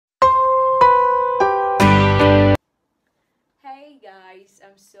guys,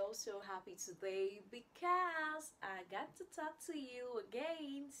 I'm so happy today because I got to talk to you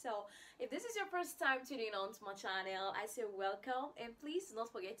again. So if this is your first time tuning on to my channel, I say welcome, and please do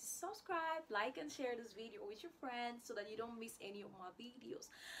not forget to subscribe, like and share this video with your friends so that you don't miss any of my videos.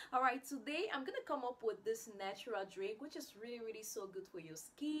 All right, today I'm gonna come up with this natural drink which is really so good for your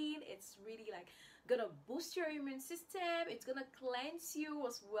skin. It's really like gonna boost your immune system. It's gonna cleanse you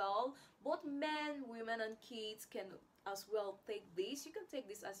as well. Both men, women and kids can as well take this. You can take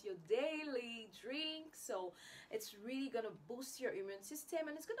this as your daily drink, so it's really gonna boost your immune system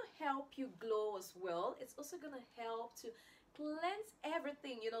and it's gonna help you glow as well. It's also gonna help to cleanse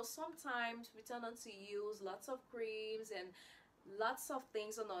everything. You know, sometimes we tend on to use lots of creams and lots of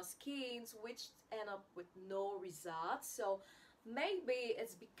things on our skins which end up with no results. So maybe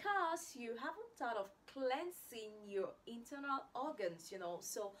it's because you haven't thought of cleansing your internal organs, you know.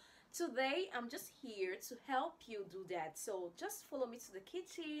 So today I'm just here to help you do that. So just follow me to the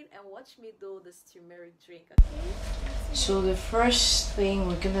kitchen and watch me do this turmeric drink, okay? So the first thing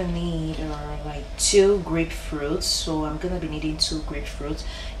we're gonna need are like two grapefruits. So I'm gonna be needing two grapefruits.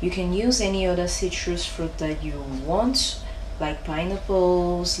 You can use any other citrus fruit that you want, like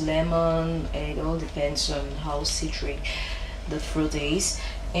pineapples, lemon. It all depends on how citric the fruit is.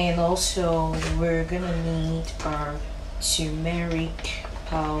 And also we're gonna need our turmeric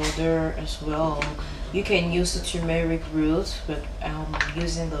powder as well. You can use the turmeric root, but I'm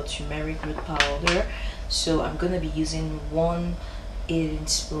using the turmeric root powder. So I'm gonna be using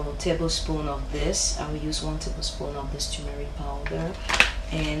tablespoon of this. I will use 1 tablespoon of this turmeric powder.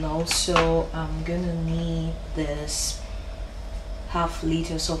 And also I'm gonna need this half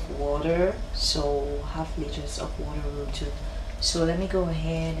liters of water. So half liters of water will do. So let me go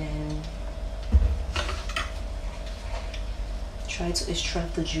ahead and try to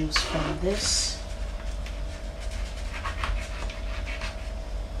extract the juice from this.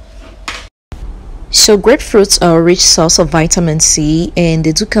 So grapefruits are a rich source of vitamin C, and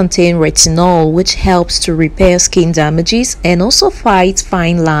they do contain retinol, which helps to repair skin damages and also fights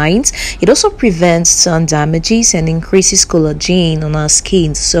fine lines. It also prevents sun damages and increases collagen on our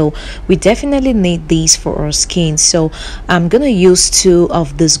skin. So we definitely need these for our skin. So I'm gonna use 2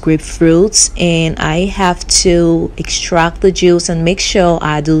 of these grapefruits, and I have to extract the juice and make sure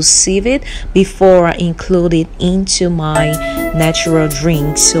I do sieve it before I include it into my natural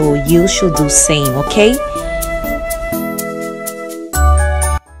drink. So you should do same, okay?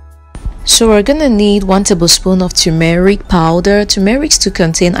 So we're gonna need 1 tablespoon of turmeric powder. Turmerics to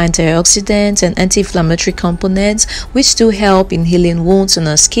contain antioxidants and anti-inflammatory components which do help in healing wounds on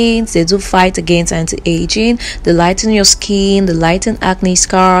our skin. They do fight against anti-aging, they lighten your skin, they lighten acne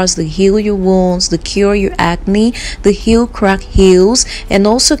scars, they heal your wounds, they cure your acne, they heal cracked heels, and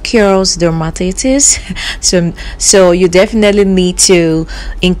also cures dermatitis. So you definitely need to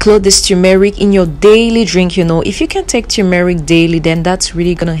include this turmeric in your daily drink. You know, if you can take turmeric daily, then that's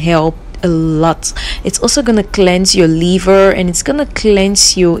really gonna help a lot. It's also gonna cleanse your liver and it's gonna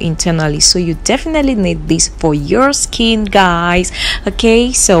cleanse you internally. So you definitely need this for your skin, guys.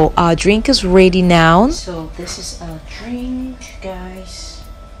 Okay, so our drink is ready now. So this is our drink, guys.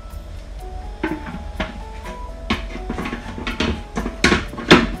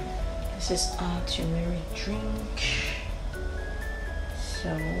 This is our turmeric drink. So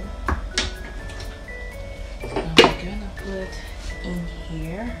I'm gonna put in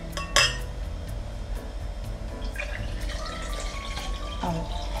here. Oh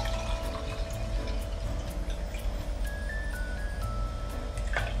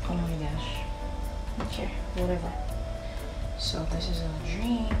my gosh. Okay, whatever. So this is our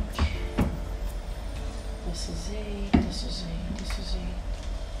drink. This is it. This is it. This is it.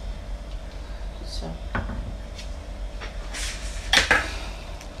 So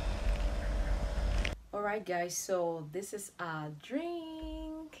Alright guys, so this is our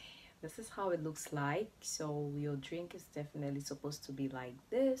drink. This is how it looks like. So your drink is definitely supposed to be like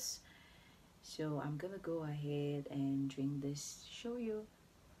this. So I'm gonna go ahead and drink this, show you.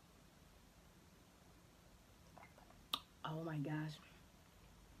 Oh my gosh.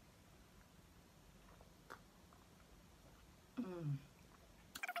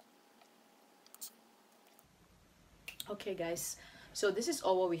 Okay guys, so this is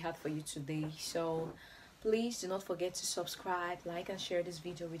all what we have for you today. So please do not forget to subscribe, like and share this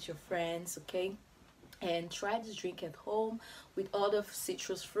video with your friends, okay? And try this drink at home with all the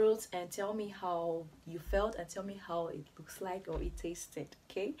citrus fruits and tell me how you felt and tell me how it looks like or it tasted,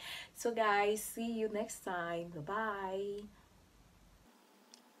 okay? So guys, see you next time. Bye.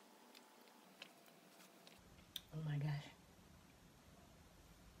 Oh my gosh.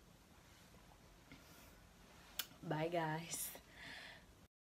 Bye guys.